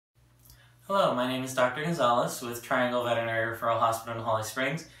Hello, my name is Dr. Gonzalez with Triangle Veterinary Referral Hospital in Holly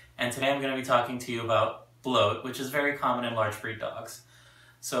Springs, and today I'm going to be talking to you about bloat, which is very common in large breed dogs.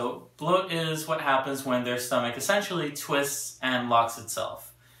 So bloat is what happens when their stomach essentially twists and locks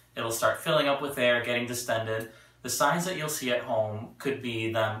itself. It'll start filling up with air, getting distended. The signs that you'll see at home could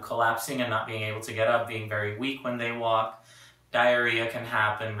be them collapsing and not being able to get up, being very weak when they walk. Diarrhea can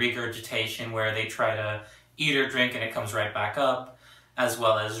happen, regurgitation where they try to eat or drink and it comes right back up, as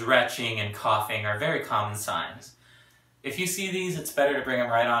well as retching and coughing are very common signs. If you see these, it's better to bring them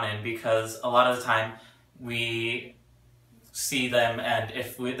right on in because a lot of the time we see them and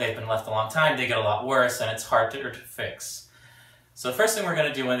if they've been left a long time, they get a lot worse and it's hard to fix. So the first thing we're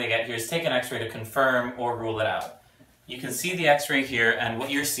going to do when they get here is take an x-ray to confirm or rule it out. You can see the x-ray here and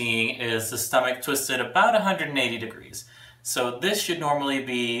what you're seeing is the stomach twisted about 180 degrees. So this should normally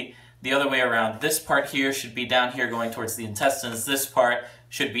be the other way around. This part here should be down here going towards the intestines. This part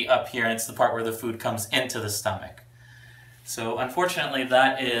should be up here and it's the part where the food comes into the stomach. So unfortunately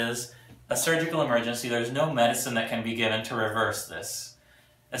that is a surgical emergency. There's no medicine that can be given to reverse this.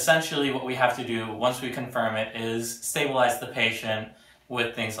 Essentially what we have to do once we confirm it is stabilize the patient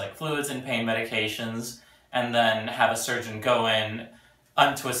with things like fluids and pain medications and then have a surgeon go in,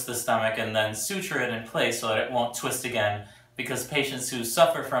 untwist the stomach and then suture it in place so that it won't twist again, because patients who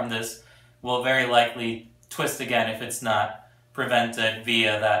suffer from this will very likely twist again if it's not prevented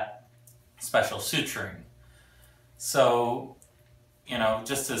via that special suturing. So,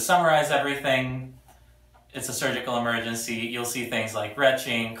 just to summarize everything, it's a surgical emergency. You'll see things like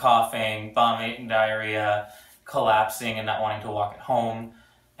retching, coughing, vomiting, diarrhea, collapsing and not wanting to walk at home,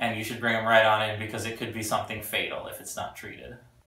 and you should bring them right on in because it could be something fatal if it's not treated.